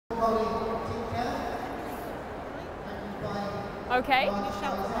Okay. Can you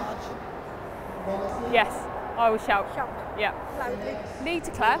shout large? Yes, I will shout. Shout. Yeah. Loudly. Lead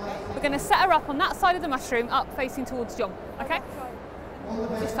to Claire. We're going to set her up on that side of the mushroom, up facing towards John. Okay?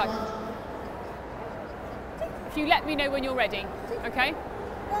 This side. If you let me know when you're ready. Okay?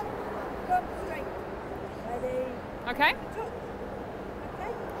 Go straight. Ready. Okay?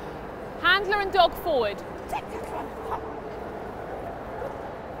 Okay. Handler and dog forward. Take the front.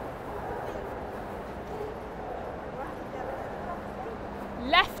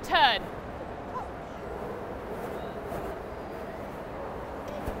 Left turn.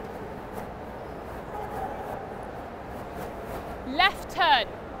 Left turn.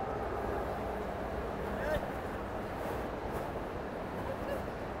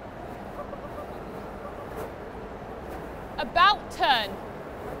 About turn.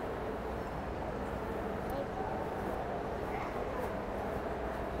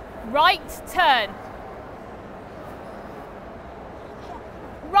 Right turn.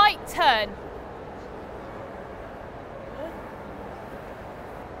 Right turn.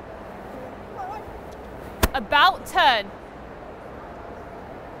 About turn.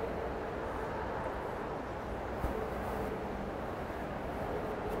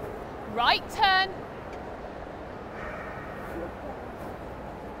 Right turn.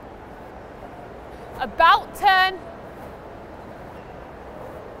 About turn.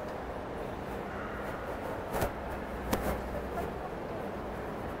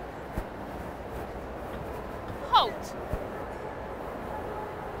 Halt.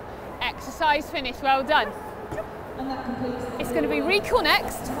 Exercise finished, well done. It's going to be recall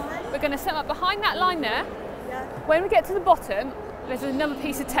next. We're going to set up behind that line there. When we get to the bottom, there's another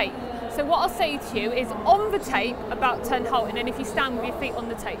piece of tape. So what I'll say to you is on the tape, about turn halt, and then if you stand with your feet on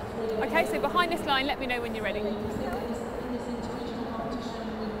the tape. Okay, so behind this line, let me know when you're ready.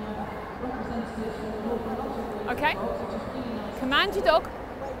 Okay, command your dog,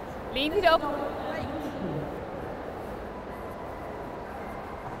 leave your dog.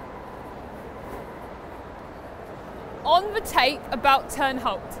 On the tape, about turn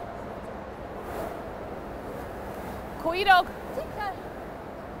halt. Call your dog.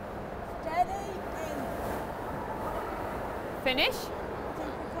 Steady. Finish.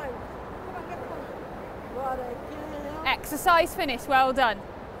 Right. Exercise finished, well done.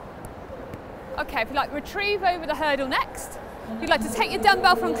 Okay, if you'd like retrieve over the hurdle next, you'd like to take your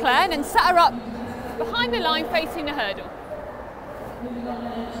dumbbell from Claire and then set her up behind the line facing the hurdle.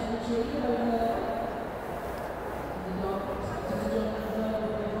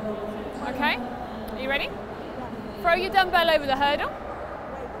 Okay, are you ready? Throw your dumbbell over the hurdle.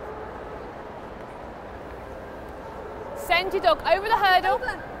 Send your dog over the hurdle.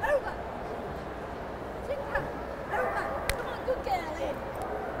 Over. Over. Come on, good girl.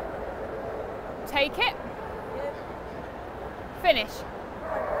 Take it. Finish.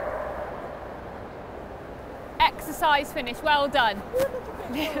 Exercise finish, well done.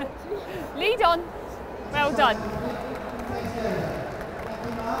 Lead on, well done.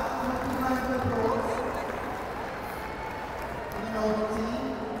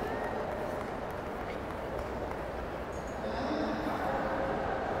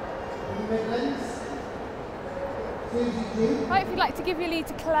 Right, if you'd like to give your lead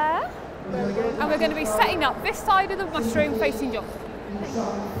to Claire, and we're going to be setting up this side of the mushroom facing John.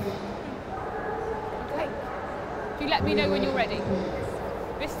 Okay. Do you let me know when you're ready?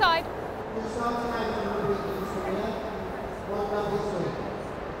 This side.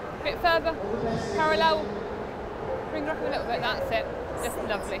 A bit further. Parallel. Bring her up a little bit, that's it. Just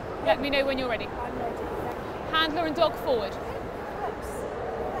lovely. Let me know when you're ready. I'm ready. Handler and dog forward.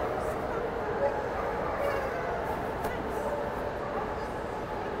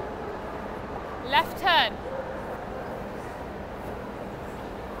 Left turn.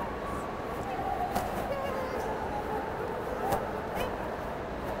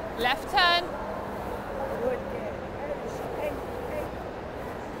 Left turn.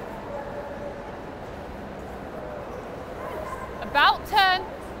 About turn.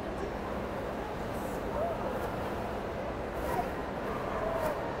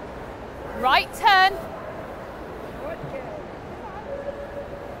 Right turn.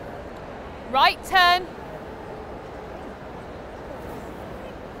 Right turn.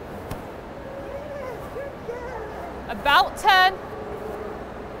 About turn.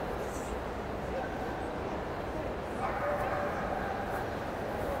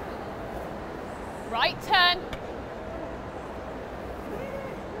 Right turn.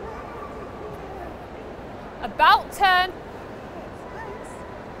 About turn.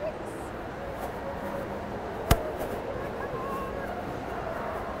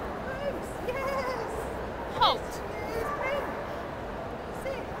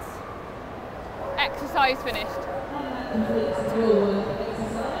 Exercise finished.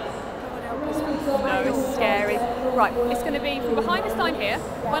 No, it's scary. Right, it's going to be from behind this line here.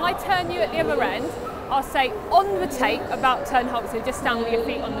 When I turn you at the other end, I'll say on the tape about turn halt, so just stand with your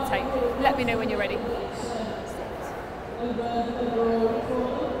feet on the tape. Let me know when you're ready.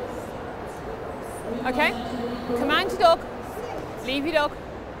 Okay, command your dog, leave your dog.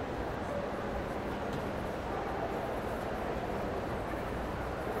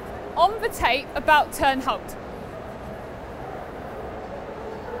 On the tape about turn halt.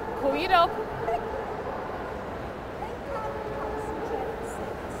 Call your dog.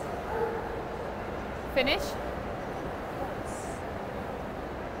 Finish.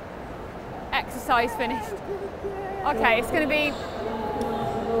 Exercise finished. Okay, it's going to be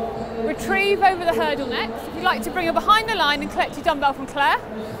retrieve over the hurdle next. If you'd like to bring her behind the line and collect your dumbbell from Claire.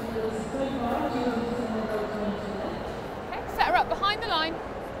 Okay, set her up behind the line.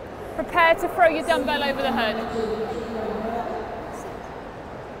 Prepare to throw your dumbbell over the hurdle.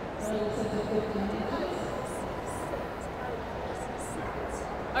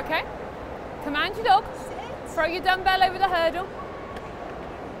 Okay, command your dog. Throw your dumbbell over the hurdle.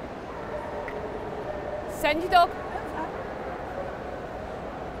 Send your dog.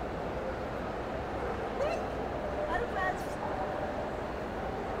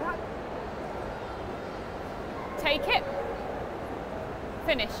 Take it.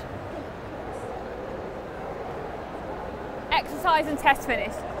 Finish. Exercise and test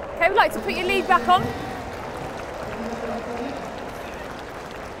finish. Okay, we'd like to put your lead back on.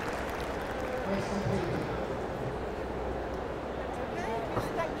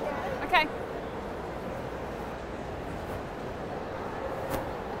 Thank